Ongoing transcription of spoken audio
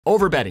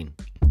Overbetting.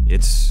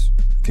 It's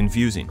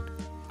confusing.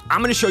 I'm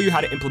going to show you how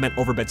to implement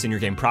overbets in your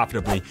game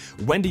profitably,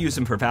 when to use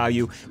them for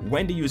value,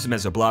 when to use them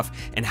as a bluff,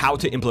 and how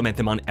to implement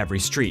them on every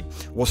street.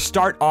 We'll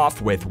start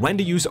off with when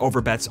to use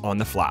overbets on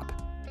the flop.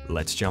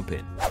 Let's jump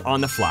in.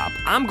 On the flop,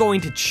 I'm going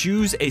to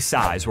choose a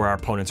size where our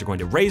opponents are going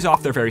to raise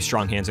off their very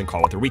strong hands and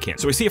call with their weak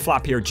hands. So we see a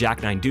flop here,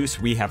 Jack 9 deuce,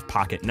 we have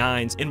pocket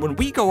nines. And when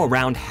we go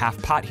around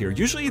half pot here,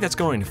 usually that's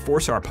going to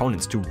force our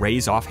opponents to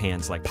raise off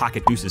hands like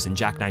pocket deuces and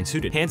Jack 9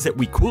 suited, hands that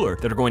we cooler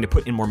that are going to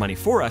put in more money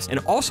for us. And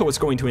also it's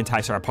going to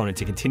entice our opponent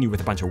to continue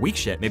with a bunch of weak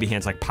shit, maybe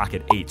hands like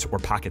pocket eights or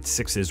pocket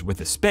sixes with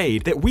a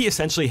spade that we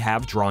essentially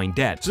have drawing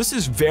dead. So this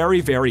is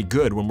very, very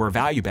good when we're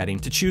value betting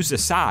to choose a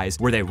size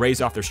where they raise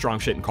off their strong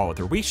shit and call with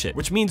their weak shit,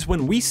 which means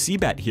when we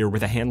c-bet here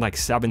with a hand like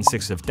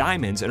 7-6 of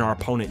diamonds and our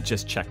opponent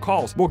just check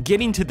calls, well,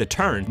 getting to the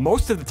turn,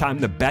 most of the time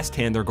the best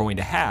hand they're going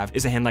to have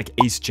is a hand like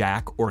ace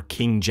jack or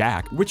king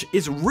jack, which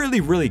is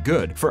really, really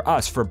good for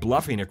us for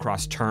bluffing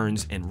across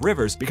turns and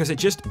rivers because it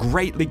just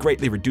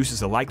greatly reduces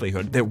the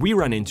likelihood that we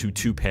run into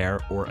two pair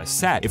or a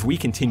set if we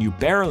continue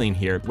barreling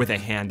here with a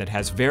hand that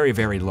has very,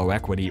 very low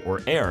equity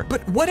or air.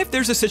 But what if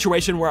there's a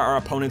situation where our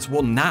opponents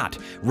will not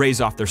raise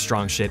off their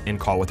strong shit and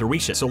call with their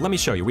weak shit? So let me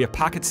show you. We have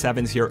pocket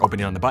sevens here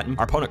opening on the button.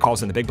 Our opponent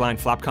calls in the big blind,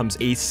 flop comes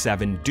ace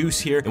 7 deuce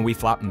here, and we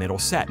flop middle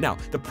set. Now,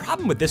 the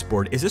problem with this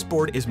board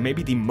is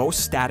maybe the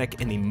most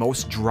static and the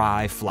most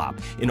dry flop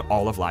in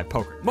all of live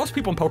poker. Most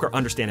people in poker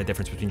understand the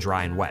difference between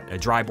dry and wet. A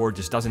dry board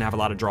just doesn't have a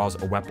lot of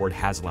draws, a wet board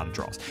has a lot of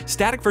draws.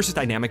 Static versus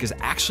dynamic is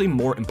actually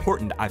more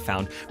important, I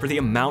found, for the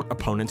amount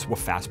opponents will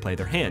fast play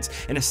their hands.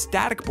 And a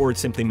static board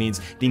simply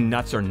means the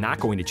nuts are not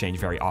going to change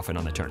very often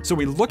on the turn. So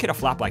we look at a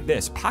flop like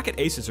this, pocket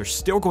aces are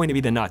still going to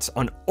be the nuts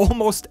on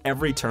almost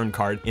every turn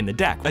card in the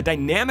deck. A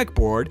dynamic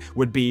board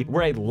would be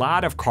where a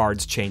lot of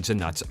cards change the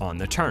nuts on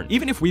the turn.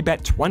 Even if we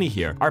bet 20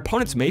 here, our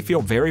opponents may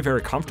feel very,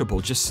 very comfortable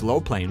just slow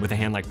playing with a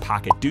hand like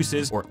pocket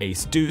deuces or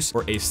ace deuce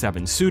or ace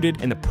 7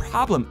 suited. And the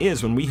problem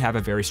is when we have a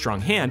very strong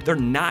hand, they're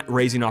not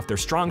raising off their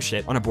strong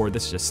shit on a board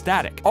that's just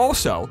static.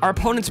 Also, our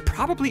opponents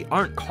probably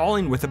aren't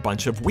calling with a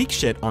bunch of weak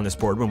shit on this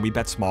board when we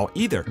bet small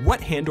either. What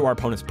hand do our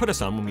opponents put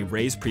us on when we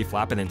raise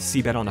pre-flop and then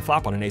c-bet on the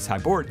flop on an ace high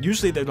board?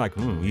 Usually they're like,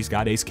 he's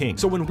got ace king.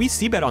 So when we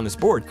c-bet on this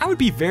board, I would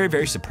be very,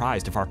 very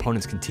surprised if our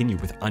opponents continue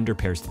with under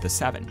pairs to the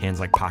 7. Hands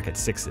like pocket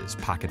sixes,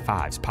 pocket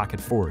fives, pocket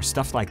fours,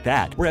 stuff like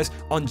that. Whereas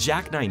on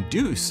Jack 9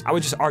 deuce, I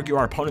would just argue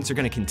our opponents are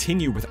going to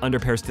continue with under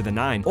pairs to the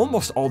 9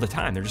 almost all the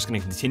time. They're just going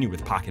to continue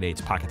with pocket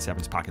eights, pocket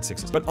sevens, pocket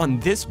sixes. But on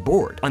this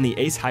board, on the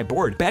ace high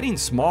board, betting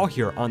small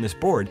here on this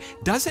board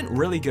doesn't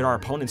really get our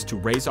opponents to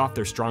raise off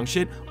their strong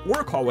shit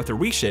or call with their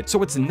weak shit.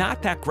 So it's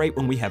not that great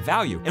when we have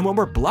value. And when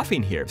we're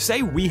bluffing here,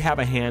 say we have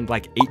a hand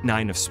like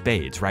 8-9 of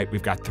spades, right?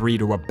 We've got 3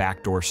 to a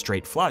backdoor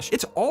straight flush.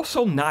 It's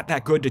also not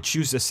that good to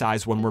choose this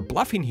size when we're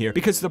bluffing here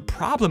because the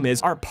problem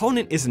is our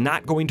opponent is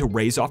not going to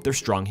raise off their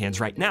strong hands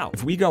right now.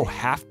 If we go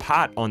half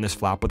pot on this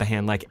flop with a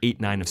hand like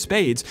 8-9 of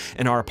spades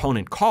and our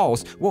opponent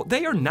calls, well,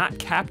 they are not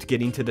capped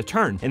getting to the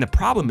turn. And the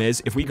problem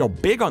is if we go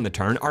big on the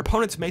turn, our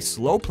opponents may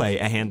slow play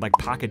a hand like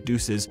pocket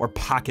deuces or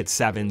pocket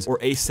sevens or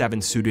ace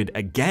 7 suited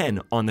again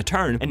on the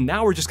turn. And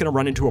now we're just going to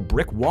run into a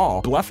brick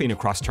wall bluffing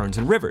across turns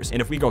and rivers.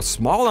 And if we go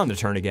small on the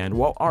turn again,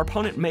 well, our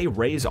opponent may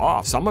raise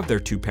off some of their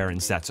two pair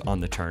and sets on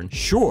the turn,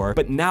 sure,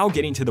 but now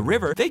getting to the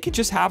river, they could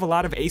just have a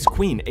lot of ace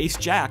queen, ace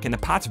jack, and the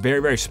pot's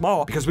very, very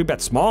small because we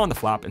bet small on the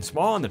flop and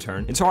small on the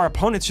turn. And so our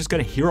opponent's just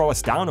going to hero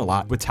us down a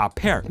lot with top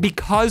pair.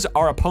 Because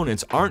our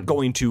opponents aren't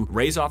going to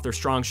raise off their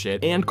strong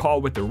shit and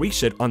call with their weak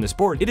shit on this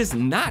board, it is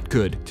not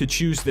good to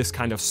choose this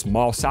kind of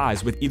small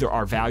size with either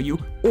our value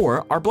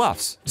or our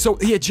bluffs. So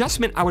the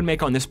adjustment I would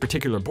make on this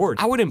particular board,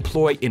 I would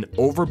employ an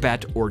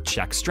overbet or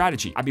check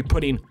strategy. I'd be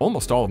putting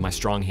almost all of my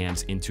strong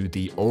hands into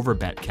the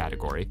overbet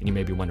category. And you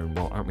may be wondering,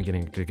 well, aren't we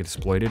going to get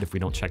exploited if we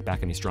don't check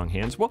back any strong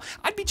hands? Well,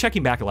 I'd be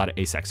checking back a lot of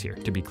ace X here,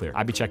 to be clear.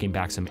 I'd be checking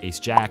back some ace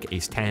jack,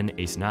 ace 10,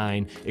 ace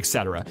 9,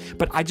 etc.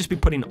 But I'd just be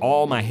putting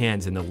all my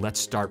hands in the let's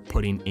start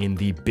putting in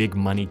the big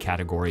money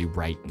category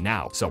right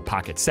now. So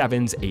pocket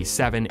sevens, ace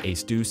 7,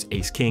 ace deuce,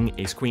 ace king,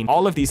 ace queen,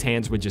 all of these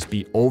hands would just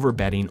be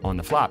overbetting on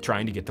the flop,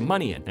 trying to get the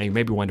money in. Now you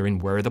may be wondering,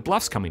 where are the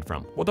bluffs coming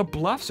from? Well, the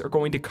bluffs are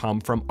going to come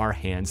from our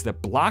hands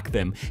that block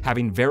them,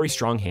 having very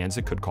strong hands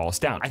that could call us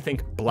down. I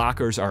think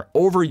blockers are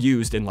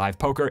overused in live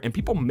poker and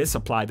people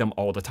misapply them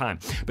all the time.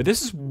 But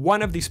this is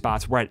one of the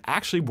spots where I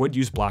actually would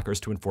use blockers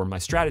to inform my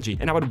strategy.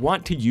 And I would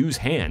want to use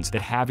hands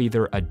that have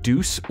either a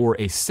deuce or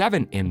a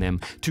 7 in them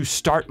to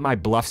start my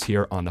bluffs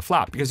here on the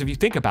flop. Because if you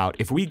think about,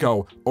 if we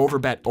go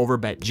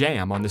overbet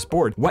jam on this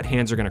board, what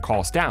hands are going to call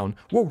us down?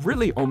 Well,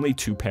 really only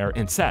two pair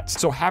and sets.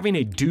 So having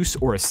a deuce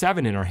or a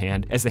 7 in our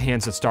hand as the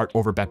hands that start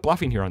overbet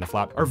bluffing here on the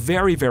flop are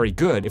very, very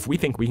good. If we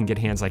think we can get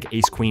hands like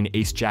ace queen,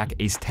 ace jack,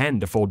 ace 10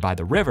 to fold by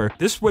the river,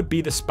 this would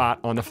be the spot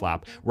on the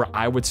flop where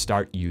I would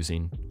start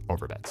using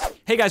overbets.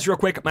 Hey guys, real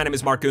quick, my name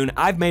is Marc Goone.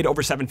 I've made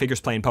over 7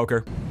 figures playing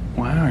poker.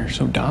 Wow, you're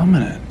so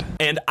dominant.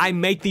 And I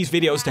make these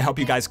videos to help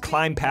you guys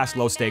climb past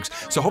low stakes.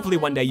 So hopefully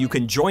one day you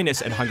can join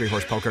us at Hungry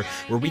Horse Poker,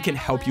 where we can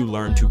help you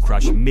learn to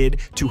crush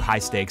mid to high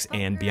stakes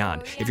and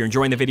beyond. If you're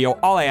enjoying the video,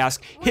 all I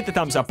ask, hit the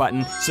thumbs up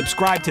button,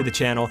 subscribe to the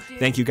channel.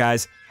 Thank you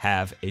guys.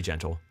 Have a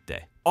gentle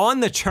day.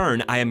 On the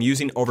turn, I am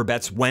using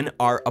overbets when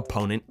our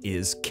opponent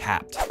is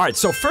capped. All right,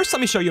 so first let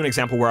me show you an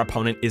example where our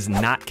opponent is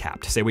not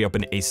capped. Say we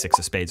open ace-6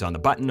 of spades on the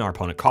button, our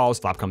opponent calls,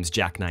 flop comes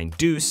jack-9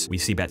 deuce. We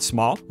see bet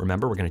small.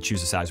 Remember, we're gonna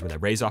choose a size where they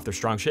raise off their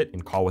strong shit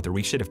and call with their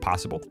weak shit if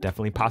possible.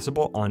 Definitely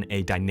possible on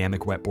a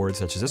dynamic wet board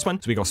such as this one.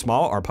 So we go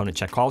small, our opponent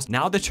check calls.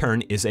 Now the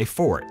turn is a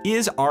 4.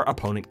 Is our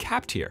opponent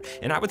capped here?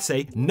 And I would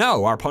say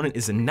no, our opponent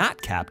is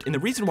not capped. And the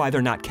reason why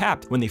they're not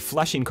capped when the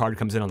flushing card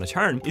comes in on the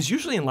turn is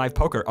usually in live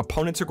poker,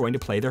 opponents are going to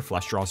play their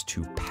flush draws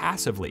too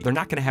passively. They're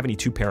not going to have any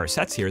 2-pair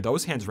sets here.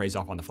 Those hands raise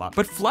off on the flop,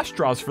 but flush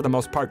draws for the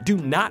most part do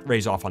not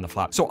raise off on the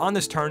flop. So on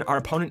this turn, our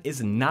opponent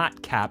is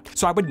not capped.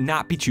 So I would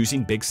not be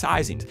choosing big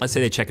sizings. Let's say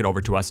they check it over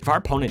to us. If our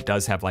opponent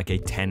does have like a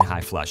 10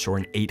 high flush or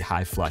an 8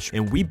 high flush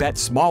and we bet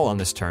small on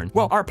this turn,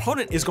 well, our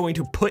opponent is going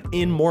to put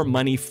in more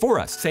money for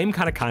us. Same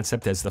kind of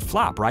concept as the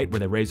flop, right? Where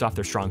they raise off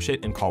their strong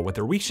shit and call with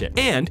their weak shit.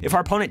 And if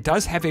our opponent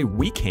does have a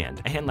weak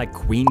hand, a hand like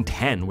queen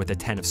 10 with a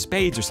 10 of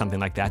spades or something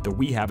like that, that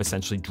we have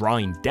essentially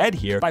drawing dead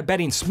here, by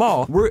betting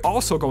small, we're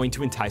also going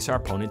to entice our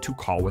opponent to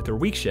call with their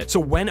weak shit.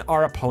 So when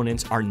our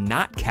opponents are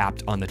not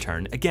capped on the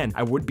turn, again,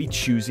 I would be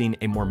choosing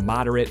a more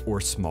moderate or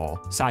small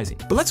sizing.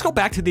 But let's go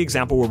back to the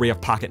example where we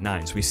have pocket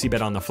nines. We see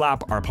bet on the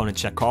flop, our opponent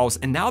check calls,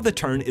 and now the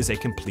turn is a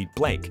complete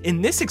blank.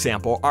 In this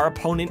example, our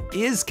opponent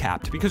is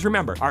capped because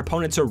remember, our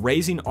opponents are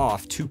raising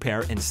off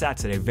 2-pair and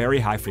sets at a very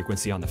high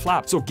frequency on the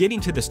flop. So getting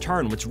to this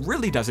turn, which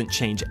really doesn't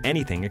change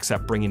anything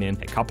except bringing in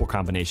a couple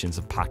combinations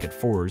of pocket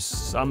 4s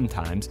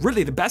sometimes,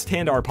 really the best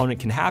hand our opponent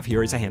can have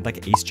here is a hand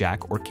like ace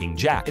jack or king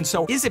jack. And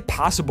so is it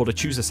possible to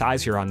choose a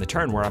size here on the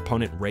turn where our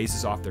opponent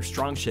raises off their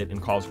strong shit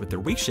and calls with their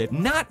weak shit?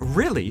 Not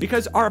really,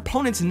 because our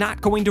opponent's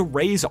not going to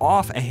raise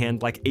off a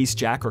hand like ace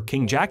jack or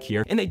king jack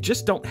here, and they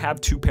just don't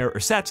have 2-pair or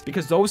sets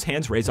because those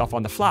hands raise off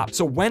on the flop.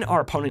 So when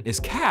our opponent is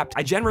capped,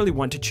 I generally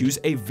want to choose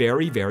a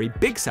very, very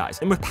big size.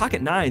 And with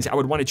pocket nines, I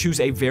would want to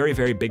choose a very,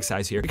 very big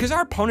size here because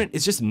our opponent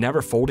is just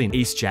never folding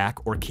ace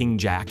jack or king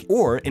jack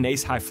or an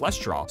ace high flush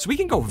draw. So we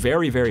can go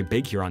very, very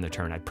big here on the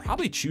turn. I'd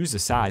probably choose a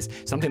size,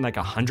 something like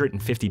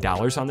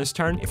 $150 on this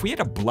turn. If we had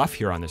a bluff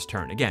here on this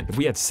turn, again, if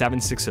we had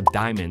 7-6 of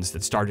diamonds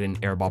that started an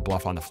airball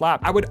bluff on the flop,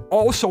 I would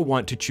also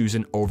want to choose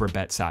an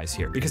overbet size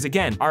here because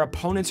again, our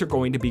opponents are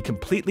going to be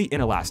completely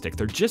inelastic.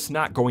 They're just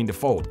not going to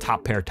fold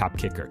top pair, top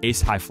kicker,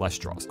 ace high flush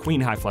draws,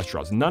 queen high flush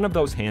draws. None of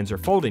those hands are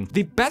folding.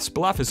 The best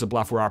bluff is a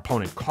bluff where our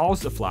opponent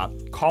calls the flop,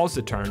 calls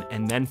the turn,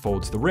 and then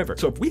folds the river.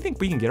 So if we think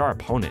we can get our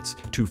opponents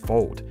to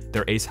fold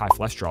their ace high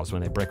flush draws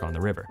when they break on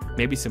the river,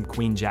 maybe some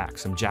queen jack,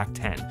 some jack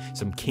 10,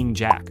 some king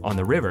jack on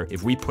the river,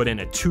 if we put in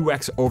a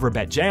 2x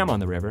overbet jam on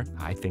the river,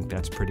 I think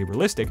that's pretty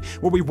realistic.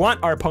 Well, we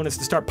want our opponents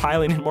to start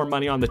piling in more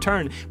money on the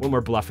turn when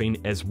we're bluffing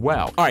as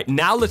well. All right,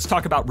 now let's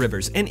talk about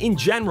rivers. And in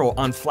general,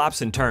 on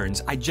flops and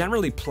turns, I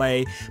generally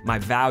play my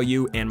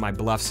value and my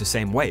bluffs the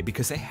same way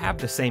because they have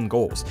the same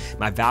goals.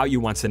 My value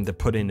wants them to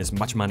put in as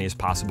much money as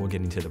possible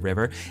getting to the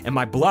river, and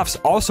my bluffs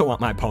also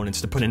want my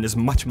opponents to put in as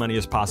much money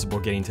as possible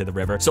getting to the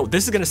river. So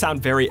this is gonna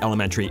sound very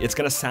elementary. It's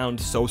gonna sound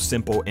so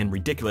simple and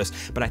ridiculous,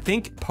 but I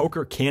think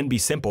poker can be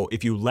simple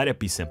if you let it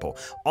be simple.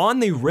 On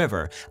the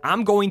river,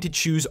 I'm going to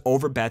choose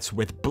overbets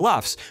with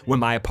bluffs when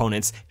my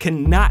opponents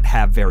cannot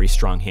have very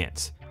strong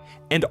hands.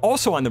 And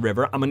also on the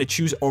river, I'm gonna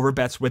choose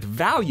overbets with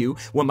value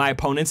when my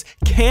opponents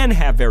can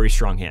have very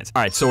strong hands.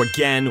 All right, so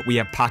again, we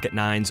have pocket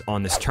nines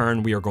on this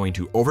turn. We are going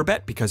to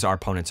overbet because our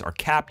opponents are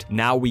capped.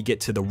 Now we get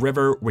to the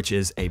river, which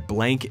is a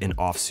blank in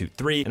offsuit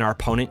 3, and our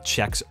opponent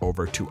checks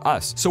over to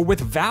us. So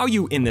with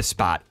value in this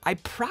spot, I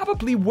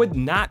probably would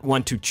not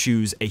want to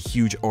choose a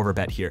huge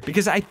overbet here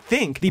because I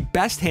think the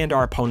best hand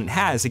our opponent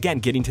has, again,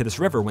 getting to this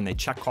river when they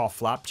check call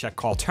flop, check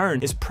call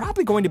turn, is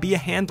probably going to be a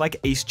hand like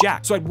ace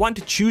jack. So I'd want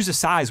to choose a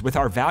size with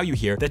our value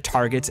here that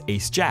targets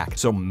ace jack.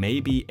 So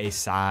maybe a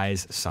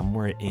size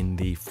somewhere in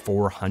the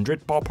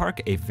 400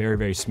 ballpark, a very,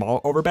 very small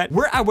overbet.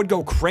 Where I would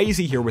go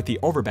crazy here with the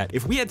overbet,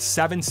 if we had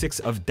 7-6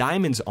 of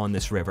diamonds on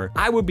this river,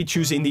 I would be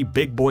choosing the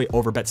big boy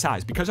overbet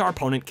size because our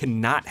opponent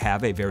cannot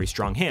have a very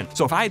strong hand.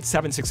 So if I had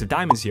 7-6 of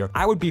diamonds here,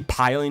 I would be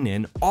piling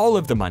in all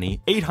of the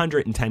money,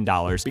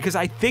 $810, because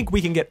I think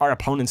we can get our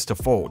opponents to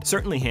fold.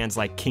 Certainly hands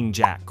like king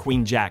jack,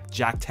 queen jack,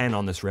 jack 10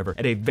 on this river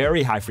at a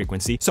very high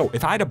frequency. So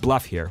if I had a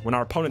bluff here, when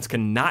our opponents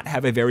cannot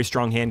have a very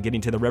strong hand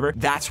getting to the river,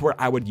 that's where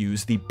I would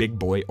use the big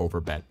boy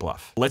overbet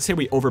bluff. Let's say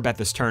we overbet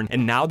this turn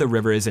and now the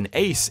river is an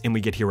ace and we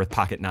get here with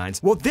pocket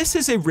nines. Well, this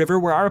is a river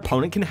where our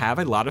opponent can have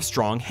a lot of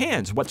strong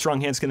hands. What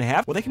strong hands can they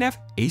have? Well, they can have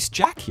ace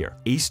jack here,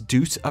 ace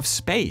deuce of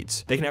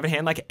spades. They can have a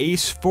hand like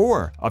ace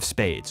 4 of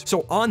spades.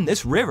 So on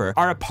this river,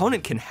 our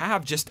opponent can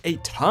have just a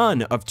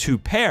ton of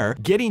 2-pair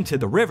getting to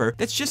the river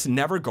that's just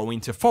never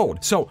going to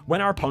fold. So when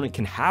our opponent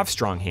can have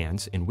strong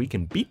hands and we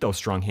can beat those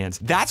strong hands,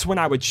 that's when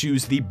I would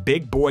choose the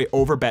big boy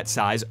overbet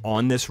size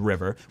on this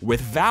river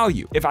with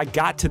value. If I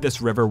got to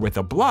this river with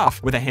a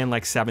bluff, with a hand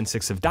like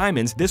 7-6 of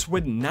diamonds, this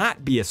would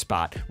not be a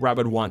spot where I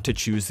would want to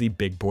choose the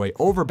big boy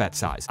overbet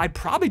size. I'd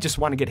probably just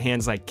want to get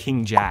hands like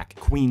King Jack,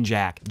 Queen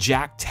Jack,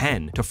 Jack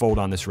 10 to fold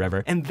on this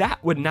river, and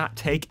that would not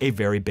take a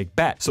very big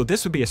bet. So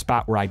this would be a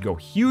spot where I'd go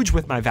huge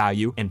with my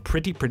value and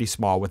pretty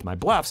small with my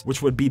bluffs,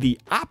 which would be the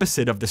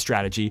opposite of the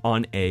strategy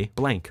on a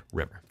blank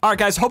river. All right,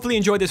 guys, hopefully you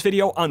enjoyed this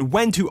video on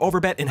when to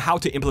overbet and how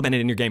to implement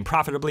it in your game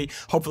profitably.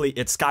 Hopefully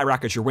it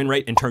skyrockets your win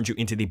rate and turns you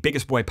into the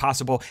biggest boy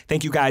possible.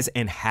 Thank you guys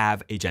and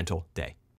have a gentle day.